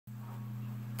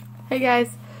Hey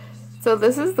guys, so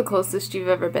this is the closest you've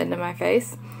ever been to my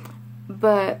face,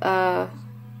 but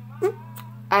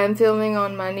I'm filming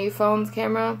on my new phone's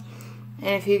camera,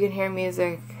 and if you can hear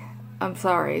music, I'm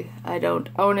sorry, I don't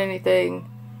own anything,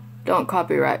 don't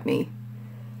copyright me,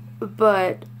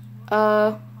 but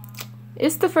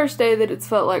it's the first day that it's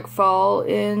felt like fall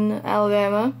in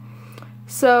Alabama,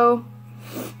 so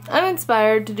I'm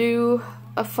inspired to do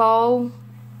a fall.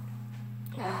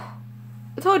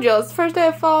 I told you, it's the first day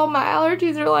of fall, my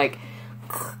allergies are like,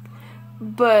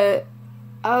 but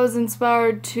I was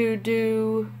inspired to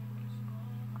do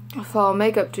a fall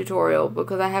makeup tutorial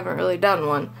because I haven't really done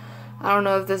one. I don't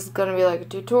know if this is going to be like a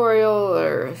tutorial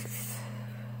or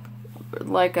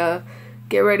like a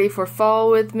get ready for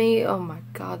fall with me. Oh my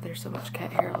god, there's so much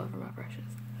cat hair all over my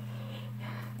brushes.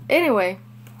 Anyway,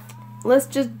 let's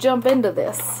just jump into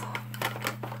this.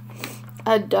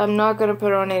 I'm not going to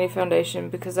put on any foundation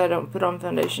because I don't put on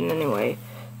foundation anyway.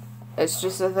 It's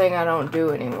just a thing I don't do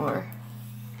anymore.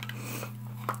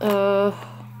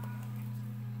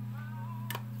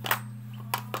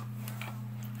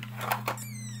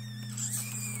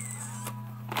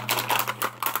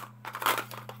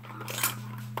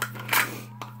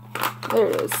 There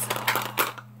it is.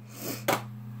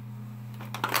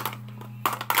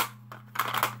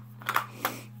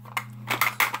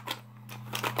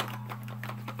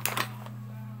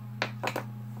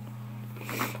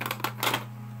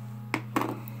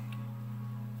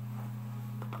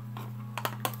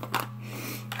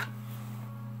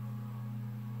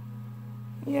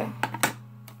 Yeah,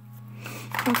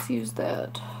 let's use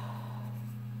that.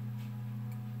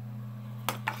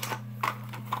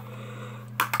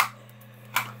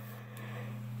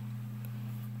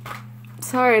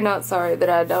 Sorry, not sorry that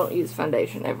I don't use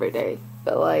foundation every day,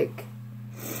 but like,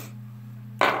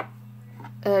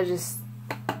 it just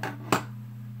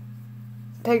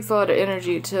takes a lot of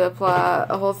energy to apply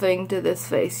a whole thing to this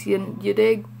face, you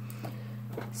dig?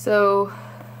 So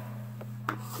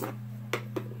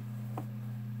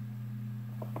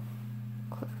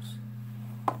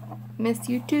miss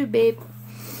you too, babe.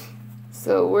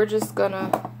 So we're just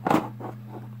gonna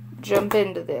jump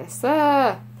into this.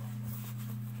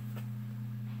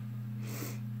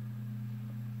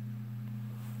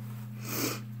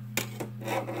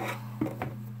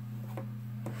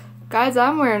 Guys,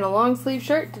 I'm wearing a long sleeve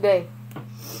shirt today.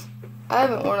 I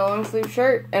haven't worn a long sleeve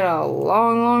shirt in a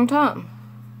long time.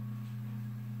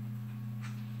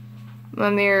 My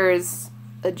mirror is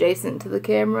adjacent to the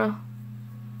camera.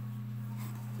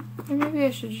 Or maybe I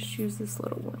should just use this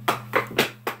little one.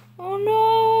 Oh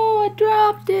no, I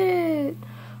dropped it.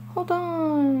 Hold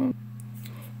on.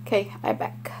 Okay, I'm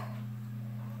back.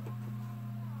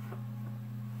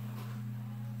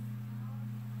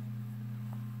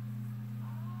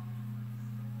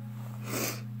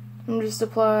 I'm just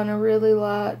applying a really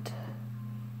light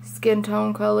skin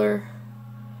tone color.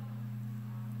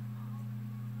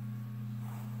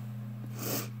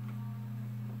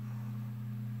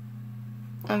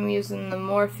 I'm using the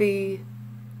Morphe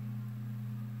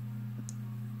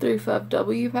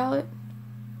 35W palette.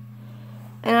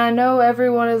 And I know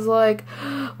everyone is like,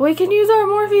 we can use our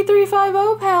Morphe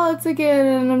 350 palettes again.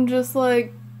 And I'm just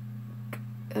like,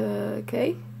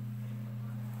 okay.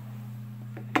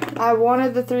 I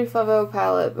wanted the 350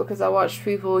 palette because I watched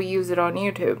people use it on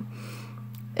YouTube.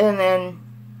 And then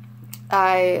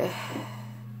I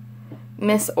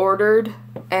misordered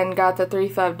and got the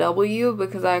 35W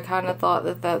because I kind of thought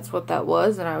that that's what that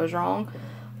was, and I was wrong.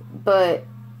 But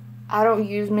I don't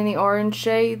use many orange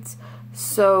shades,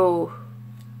 so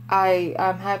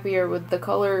I'm happier with the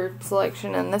color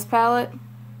selection in this palette.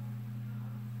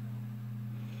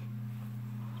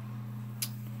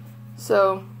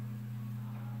 So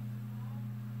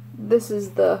this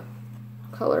is the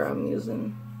color I'm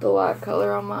using, the light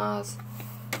color on my eyes.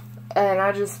 And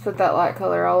I just put that light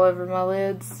color all over my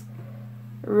lids.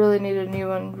 I really need a new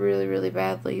one really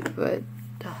badly, but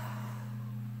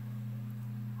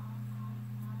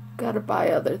gotta buy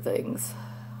other things.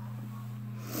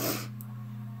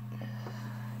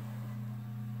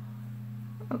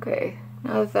 Okay,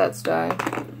 now that that's done,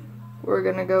 we're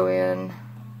gonna go in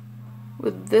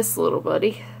with this little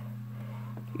buddy.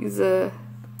 He's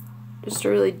just a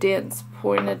really dense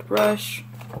pointed brush.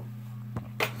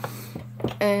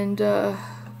 And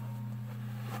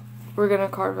we're gonna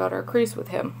carve out our crease with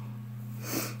him.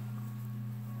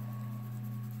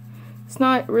 It's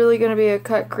not really gonna be a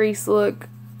cut crease look.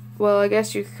 Well, I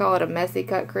guess you could call it a messy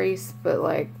cut crease, but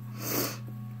like,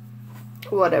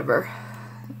 whatever.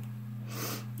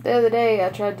 The other day I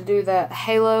tried to do that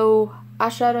halo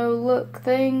eyeshadow look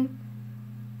thing,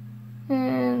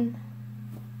 and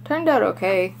turned out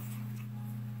okay.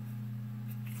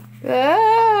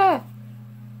 Ah!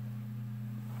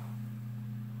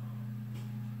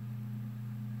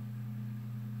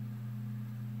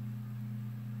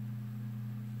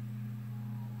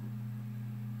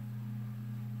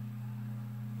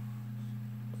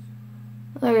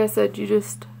 Like I said, you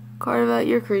just carve out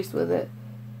your crease with it.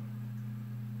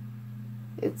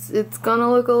 It's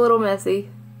gonna look a little messy,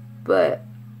 but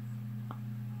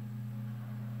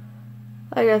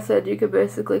like I said, you could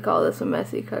basically call this a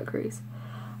messy cut crease.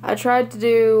 I tried to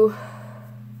do,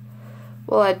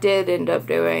 well, I did end up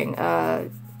doing a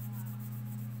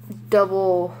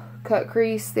double cut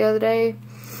crease the other day.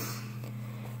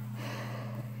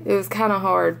 It was kind of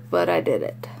hard, but I did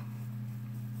it.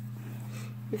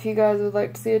 If you guys would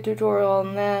like to see a tutorial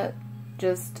on that,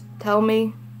 just tell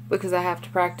me, because I have to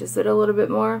practice it a little bit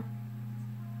more.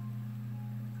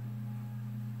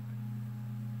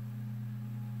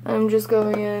 I'm just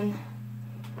going in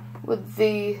with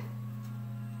the,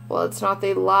 well, it's not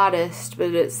the lightest,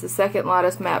 but it's the second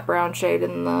lightest matte brown shade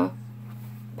in the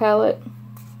palette.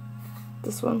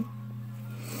 This one.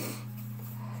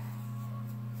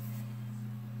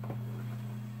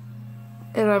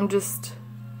 And I'm just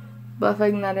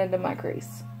buffing that into my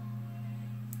crease.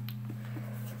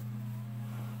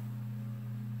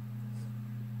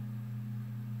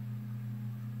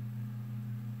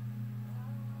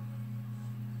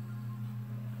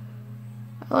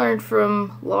 I learned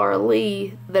from Laura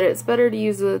Lee that it's better to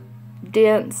use a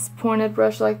dense pointed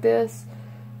brush like this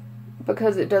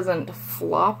because it doesn't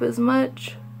flop as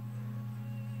much.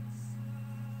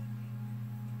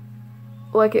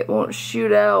 Like it won't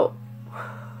shoot out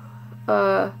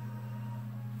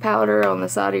powder on the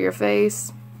side of your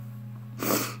face.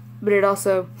 But it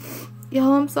also,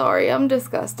 y'all, I'm sorry, I'm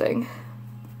disgusting.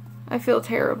 I feel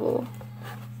terrible.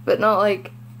 But not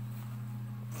like,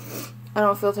 I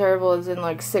don't feel terrible as in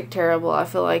like sick terrible. I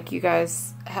feel like you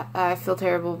guys, I feel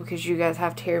terrible because you guys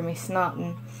have to hear me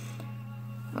snotting.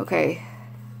 Okay,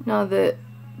 now that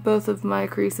both of my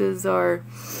creases are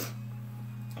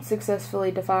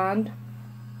successfully defined,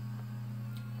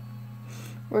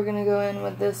 we're gonna go in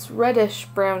with this reddish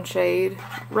brown shade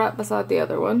right beside the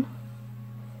other one.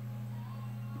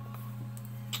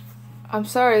 I'm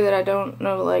sorry that I don't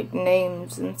know like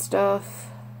names and stuff.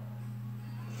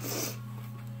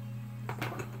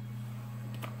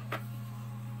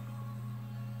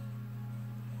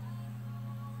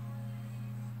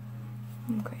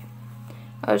 Okay,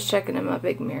 I was checking in my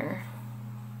big mirror.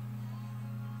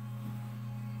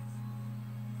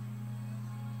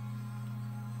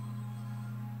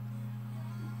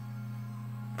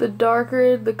 The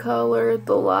darker the color,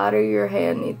 the lighter your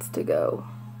hand needs to go.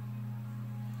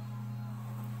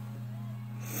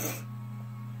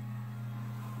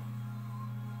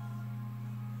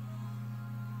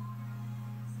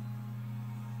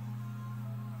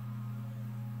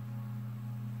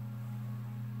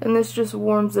 And this just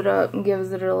warms it up and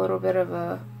gives it a little bit of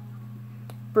a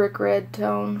brick red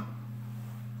tone.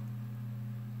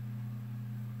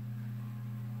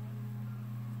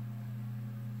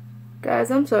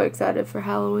 Guys, I'm so excited for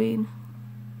Halloween.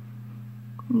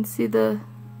 You can see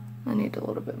I need a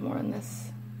little bit more on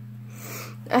this.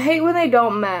 I hate when they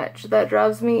don't match. That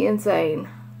drives me insane.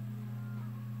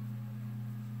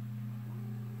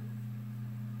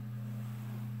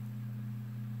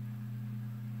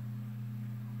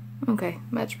 Okay,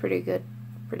 match pretty good.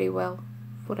 Pretty well.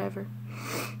 Whatever.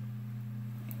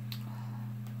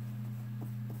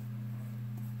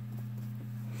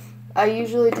 I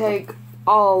usually take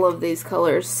all of these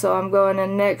colors, so I'm going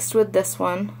in next with this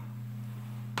one.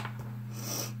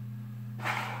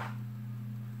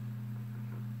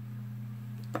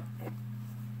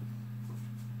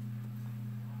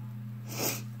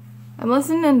 I'm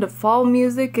listening to fall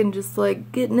music and just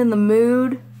like getting in the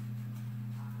mood.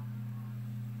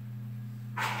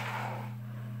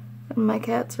 And my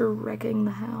cats are wrecking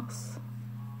the house.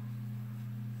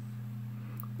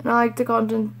 And I like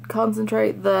to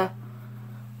concentrate the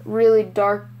really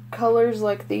dark colors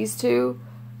like these two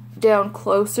down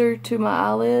closer to my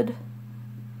eyelid.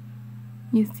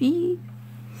 You see?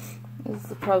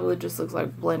 This probably just looks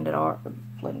like blended orange.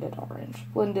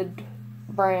 Blended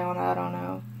brown, I don't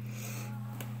know.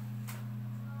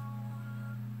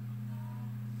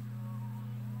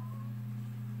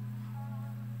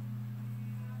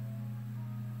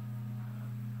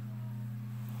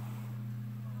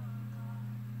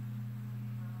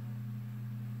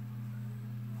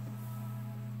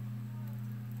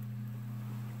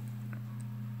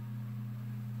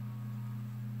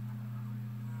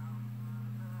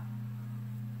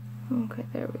 Okay,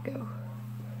 there we go.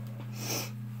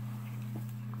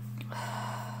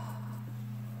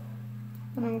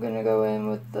 And I'm gonna go in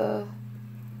with the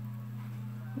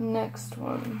next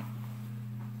one.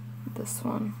 This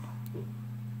one.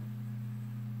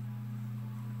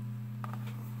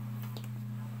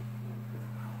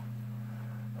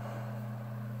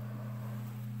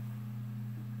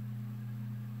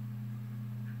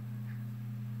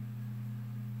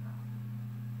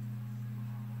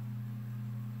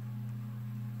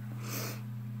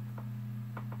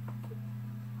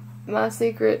 My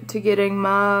secret to getting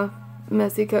my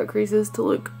messy cut creases to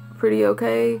look pretty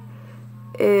okay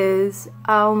is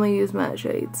I only use matte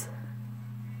shades.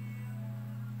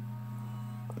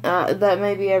 That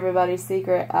may be everybody's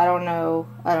secret. I don't know.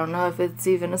 I don't know if it's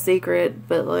even a secret,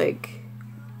 but like,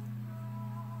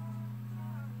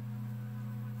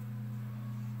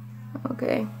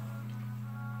 okay.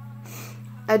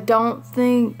 I don't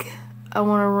think I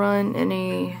want to run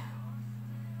any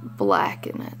black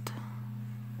in it.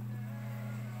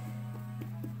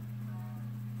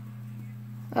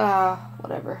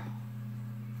 Whatever.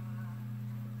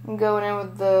 I'm going in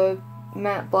with the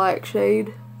matte black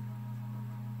shade.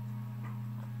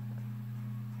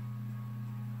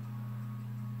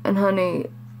 And honey,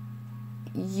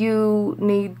 you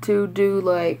need to do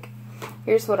like,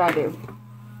 here's what I do.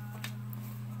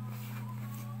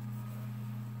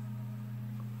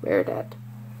 Where that?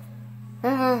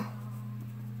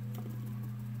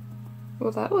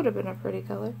 Well, that would have been a pretty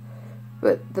color.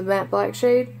 But the matte black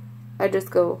shade, I just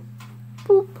go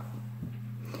boop.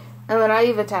 And then I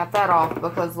even tap that off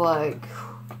because, like,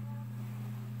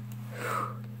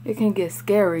 it can get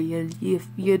scary,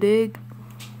 you dig?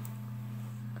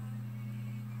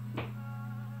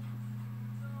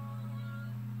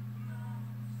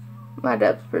 My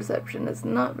depth perception is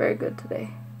not very good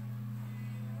today.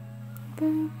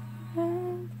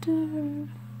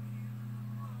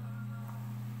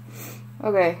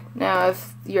 Okay, now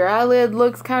if your eyelid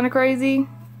looks kind of crazy,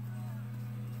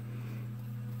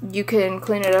 you can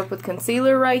clean it up with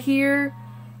concealer right here.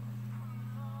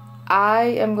 I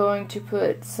am going to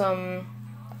put some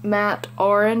matte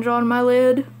orange on my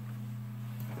lid.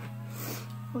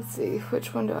 Let's see,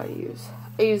 which one do I use?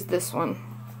 I use this one.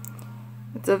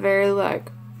 It's a very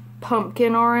like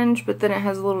pumpkin orange, but then it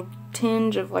has a little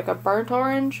tinge of like a burnt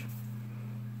orange.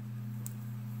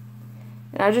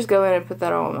 And I just go in and put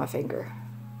that on my finger.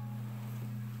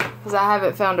 Because I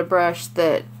haven't found a brush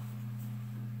that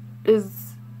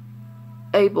is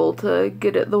able to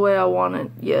get it the way I want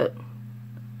it yet.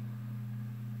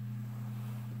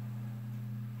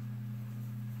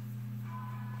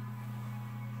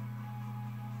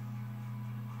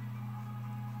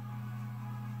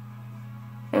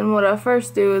 And what I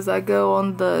first do is I go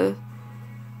on the,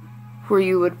 where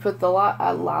you would put the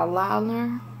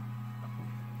eyeliner,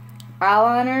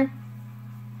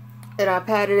 and I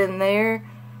pat it in there,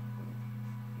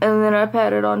 and then I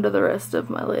pat it onto the rest of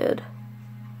my lid.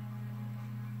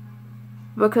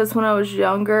 Because when I was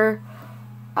younger,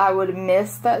 I would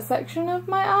miss that section of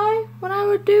my eye when I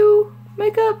would do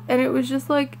makeup, and it was just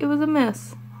like, it was a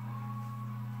mess.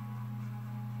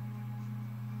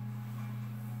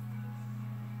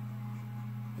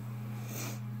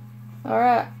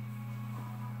 Alright,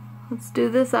 let's do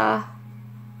this eye,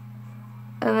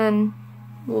 and then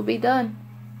we'll be done.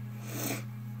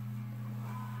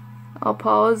 I'll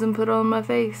pause and put on my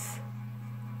face.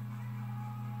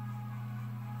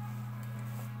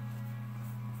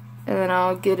 And then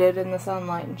I'll get it in the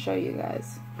sunlight and show you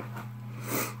guys.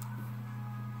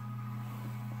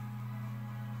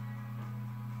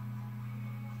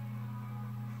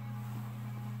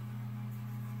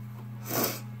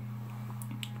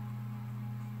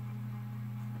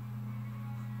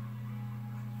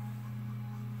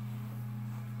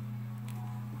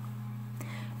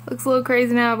 Looks a little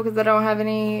crazy now because I don't have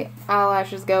any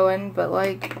eyelashes going, but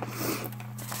like,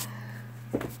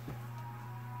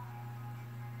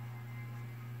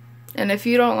 and if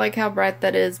you don't like how bright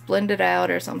that is, blend it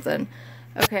out or something.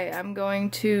 Okay, I'm going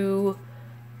to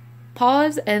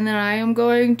pause and then I am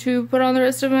going to put on the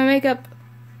rest of my makeup.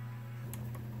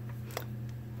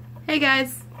 Hey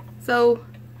guys, so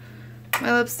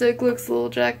my lipstick looks a little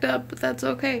jacked up, but that's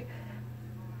okay.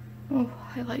 Oh,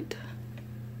 highlight.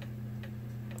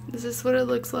 This is what it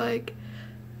looks like.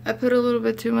 I put a little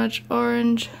bit too much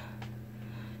orange.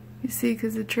 You see,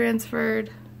 because it transferred.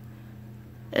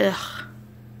 Ugh.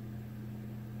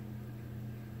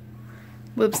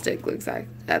 Lipstick looks like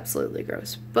absolutely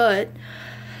gross, but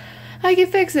I can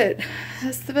fix it.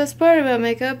 That's the best part about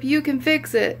makeup. You can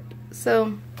fix it.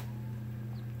 So,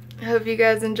 I hope you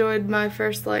guys enjoyed my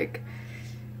first, like,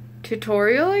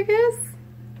 tutorial, I guess.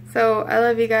 So, I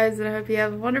love you guys, and I hope you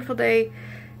have a wonderful day.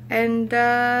 And,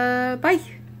 bye!